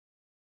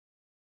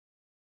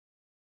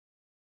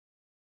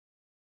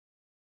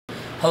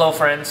Hello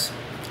friends,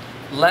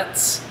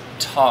 let's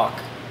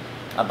talk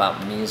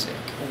about music.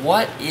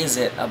 What is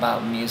it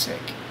about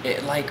music?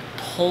 It like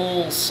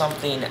pulls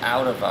something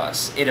out of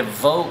us. It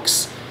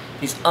evokes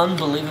these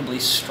unbelievably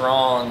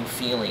strong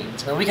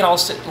feelings. I mean, we can all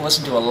sit and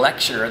listen to a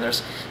lecture and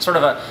there's sort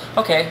of a,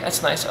 okay,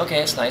 that's nice,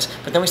 okay, it's nice,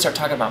 but then we start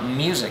talking about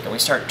music and we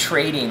start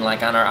trading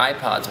like on our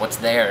iPods what's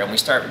there, and we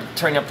start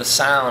turning up the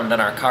sound on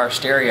our car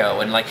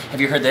stereo and like,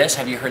 have you heard this,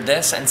 have you heard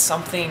this, and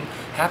something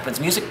happens.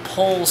 Music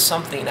pulls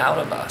something out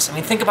of us. I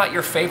mean, think about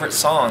your favorite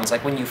songs,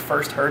 like when you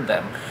first heard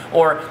them,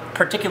 or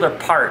particular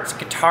parts,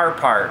 guitar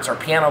parts, or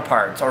piano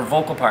parts, or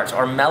vocal parts,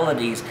 or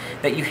melodies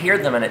that you hear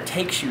them and it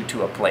takes you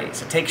to a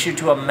place. It takes you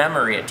to a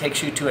memory. It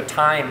takes you to a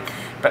time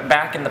but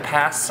back in the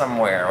past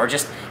somewhere. Or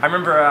just, I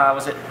remember,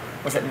 was it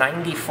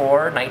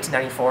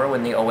 1994,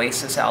 when the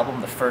Oasis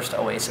album, the first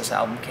Oasis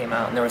album came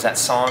out, and there was that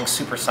song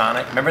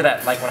Supersonic. Remember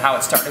that, like how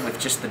it started with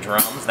just the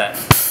drums, that...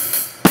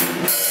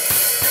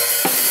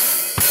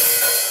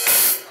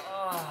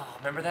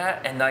 Remember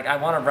that? And like, I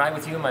want to ride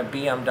with you in my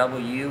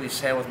BMW, you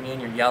sail with me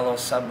in your yellow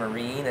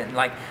submarine, and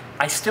like,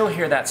 I still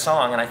hear that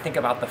song and I think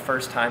about the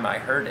first time I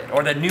heard it.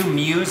 Or the new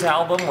Muse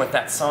album with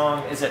that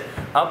song, is it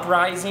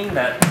Uprising?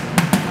 That,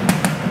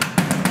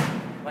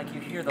 like, you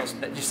hear those,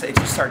 it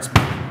just starts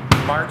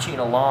marching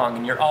along,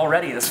 and you're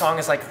already, the song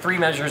is like 3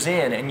 measures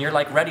in and you're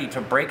like ready to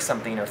break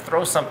something or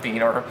throw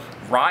something or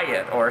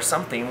riot or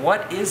something.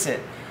 What is it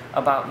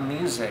about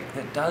music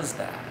that does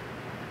that?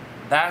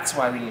 That's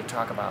why we need to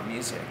talk about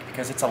music,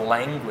 because it's a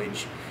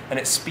language and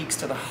it speaks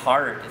to the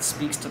heart, it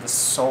speaks to the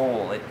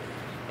soul, it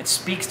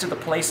speaks to the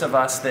place of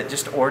us that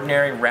just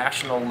ordinary,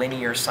 rational,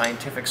 linear,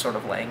 scientific sort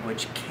of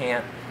language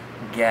can't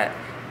get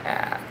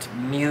at.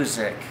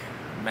 Music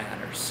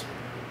matters.